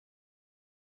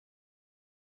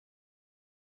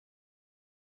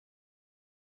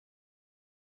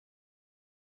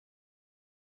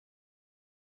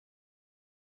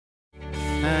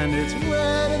And it's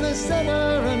red in the center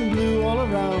and blue all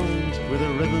around, with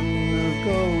a ribbon of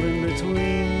gold in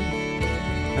between.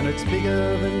 And it's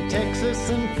bigger than Texas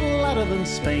and flatter than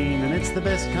Spain, and it's the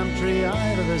best country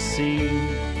I've ever seen.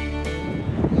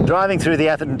 Driving through the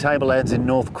Atherton Tablelands in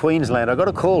North Queensland, I got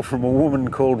a call from a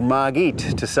woman called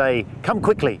Margit to say, "Come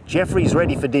quickly, Geoffrey's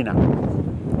ready for dinner."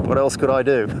 What else could I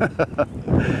do?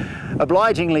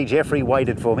 Obligingly, Geoffrey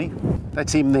waited for me.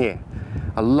 That's him there,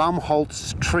 a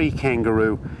Lumholtz Tree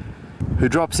Kangaroo who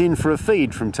drops in for a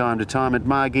feed from time to time at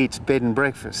Margit's bed and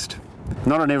breakfast.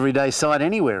 Not an everyday sight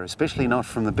anywhere, especially not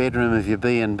from the bedroom of your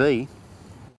B&B.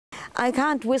 I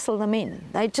can't whistle them in.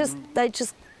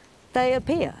 They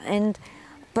appear,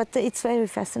 but it's very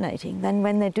fascinating. Then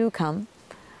when they do come,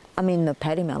 I mean, the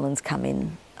paddy melons come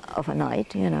in of a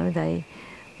night, you know, they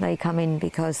come in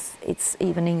because it's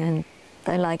evening and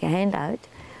they like a handout.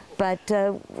 But,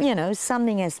 you know,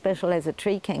 something as special as a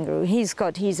tree kangaroo,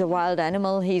 he's a wild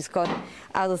animal, he's got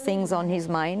other things on his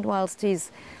mind, whilst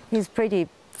he's pretty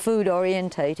food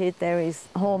orientated. There is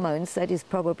hormones that is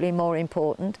probably more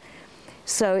important.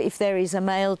 So if there is a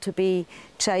male to be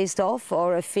chased off,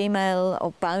 or a female,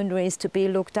 or boundaries to be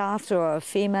looked after, or a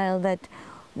female that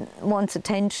wants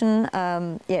attention,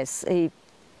 yes, he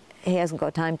hasn't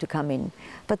got time to come in.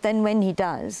 But then when he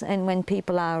does, and when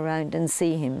people are around and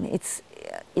see him,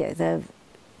 yeah, they're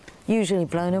usually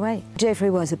blown away. Geoffrey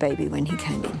was a baby when he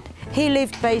came in. He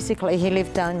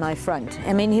lived down my front.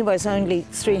 I mean, he was only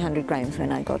 300 grams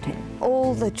when I got him.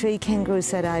 All the tree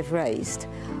kangaroos that I've raised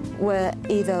were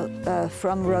either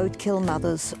from roadkill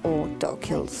mothers or dog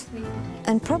kills,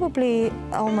 and probably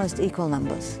almost equal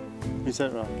numbers. Is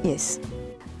that right? Yes.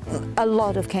 A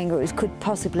lot of kangaroos could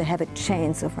possibly have a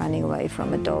chance of running away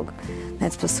from a dog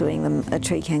that's pursuing them. A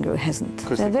tree kangaroo hasn't.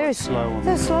 Because they're very slow.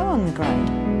 They're slow on the ground.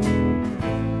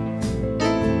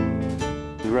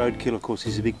 The roadkill, of course,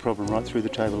 is a big problem right through the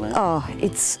tableland. Oh,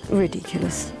 it's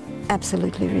ridiculous.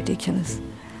 Absolutely ridiculous.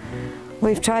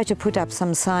 We've tried to put up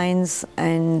some signs,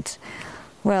 and,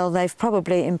 well, they've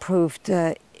probably improved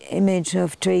the image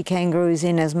of tree kangaroos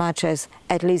in as much as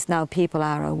at least now people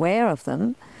are aware of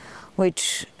them,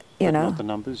 which, you know... Not the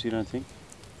numbers, you don't think?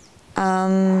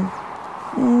 No,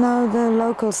 the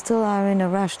locals still are in a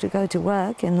rush to go to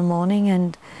work in the morning,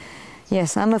 and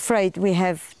yes, I'm afraid we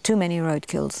have too many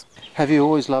roadkills. Have you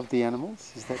always loved the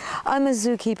animals? Is that... I'm a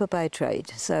zookeeper by trade,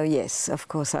 so yes, of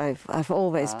course, I've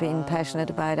always been passionate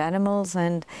about animals,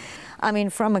 and I mean,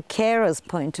 from a carer's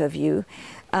point of view,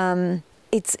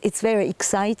 it's very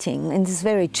exciting and it's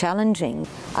very challenging.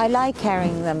 I like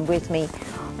carrying them with me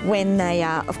when they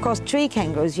are, of course, tree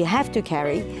kangaroos you have to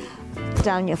carry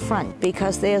down your front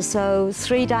because they're so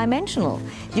three-dimensional.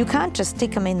 You can't just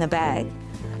stick them in the bag.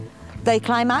 They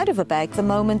climb out of a bag the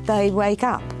moment they wake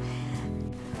up.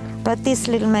 But this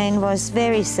little man was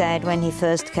very sad when he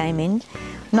first came in.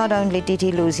 Not only did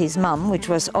he lose his mum, which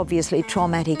was obviously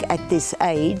traumatic at this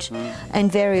age,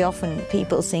 and very often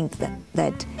people think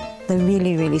that the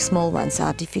really, really small ones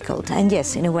are difficult. And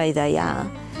yes, in a way they are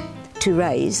to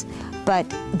raise, but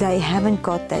they haven't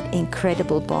got that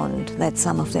incredible bond that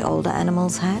some of the older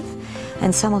animals have.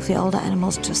 And some of the older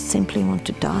animals just simply want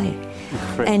to die.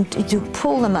 And to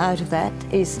pull them out of that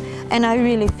is, and I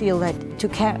really feel that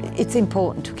it's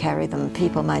important to carry them.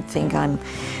 People might think I'm,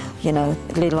 you know,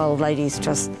 little old ladies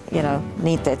just, you know,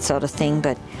 need that sort of thing,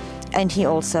 and he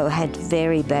also had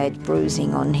very bad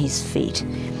bruising on his feet.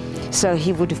 So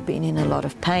he would have been in a lot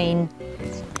of pain.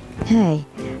 Hey,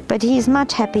 but he's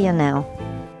much happier now.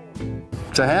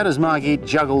 So how does Margit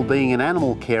juggle being an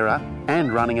animal carer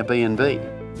and running a B&B?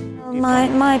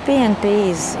 My B&B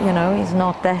is, you know, is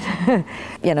not that,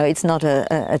 you know, it's not a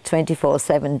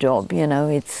 24/7 job, you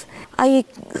know, I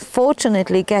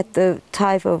fortunately get the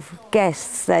type of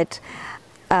guests that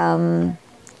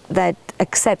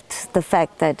accept the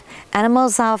fact that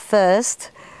animals are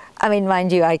first. I mean,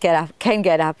 mind you, I can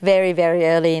get up very, very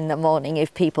early in the morning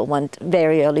if people want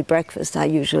very early breakfast. I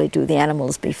usually do the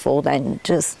animals before then,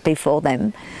 just before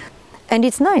them. And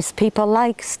it's nice, people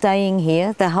like staying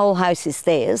here. The whole house is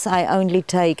theirs. I only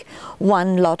take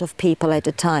one lot of people at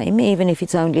a time, even if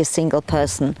it's only a single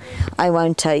person.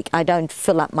 I don't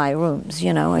fill up my rooms,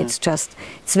 you know, it's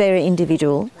very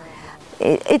individual.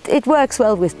 It works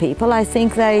well with people, I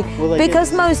think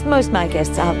because most of my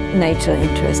guests are nature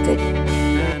interested.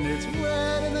 And it's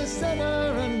red in the center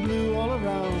and blue all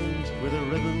around, with a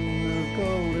ribbon of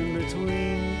gold in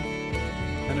between.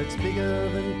 And it's bigger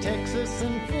than Texas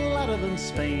and flatter than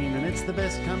Spain, and it's the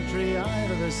best country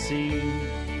I've ever seen.